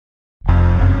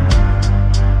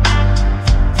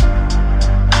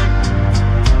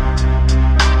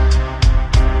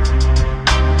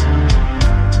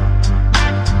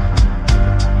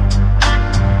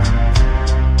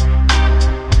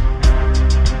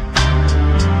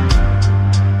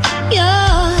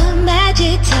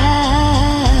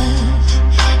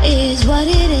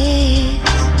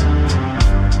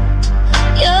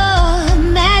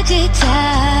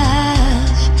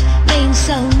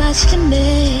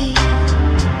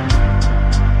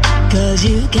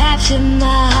you capture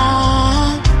my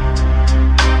heart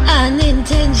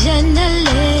unintentionally.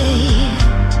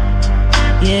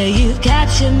 Yeah, you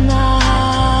capture my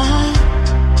heart.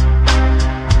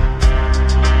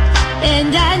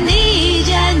 And I need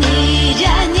ya, need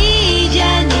ya, need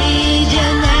ya, need ya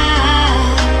now.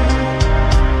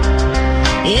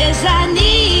 Yes, I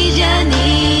need ya,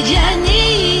 need ya,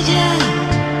 need ya.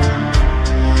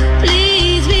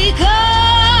 Please be kind.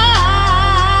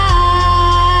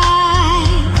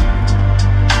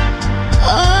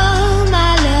 Oh,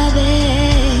 my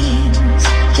loving's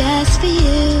just for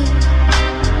you.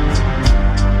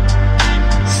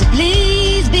 So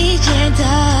please be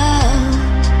gentle.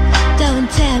 Don't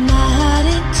tear my heart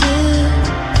in two.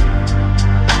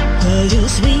 'Cause your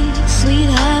sweet, sweet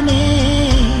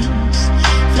hummings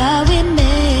fly with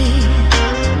me.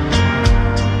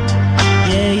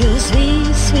 Yeah, your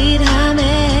sweet, sweet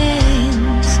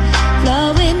hummings fly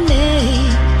with me.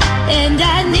 And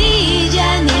I need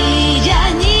ya, need ya,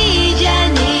 need ya,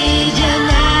 need ya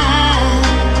now.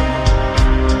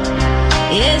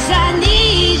 Yes, I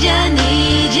need ya,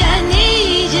 need ya,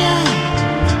 need ya.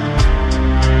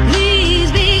 Please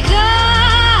be kind.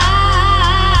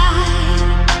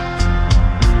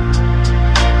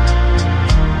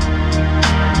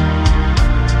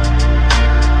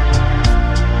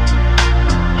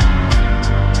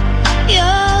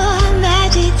 Your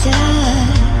magic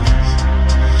touch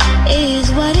is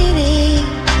what it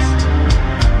is.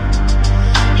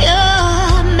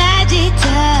 Your magic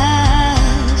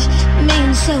touch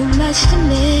means so much to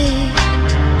me.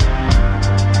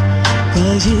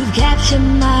 'Cause you've captured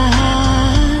my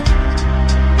heart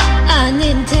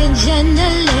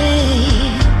unintentionally.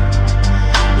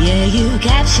 Yeah, you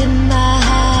captured my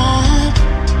heart.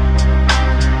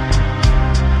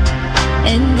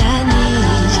 And I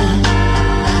need you.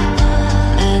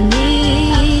 I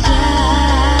need you.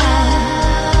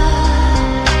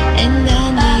 And I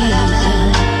need you.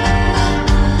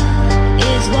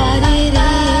 It's what it is.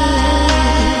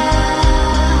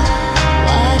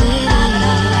 What it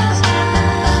is.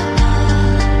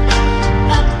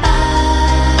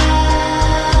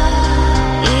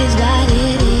 Is what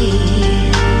it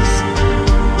is.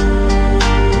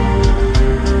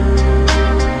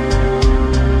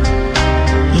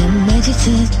 Your magic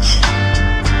touch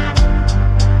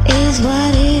is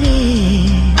what it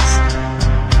is.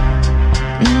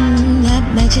 That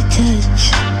magic touch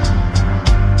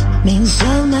means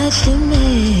so much to me.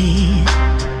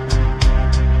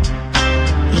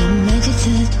 Your magic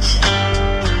touch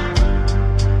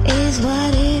is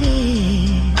what it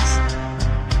is.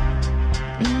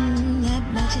 That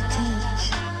magic touch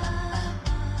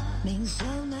means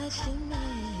so much to me.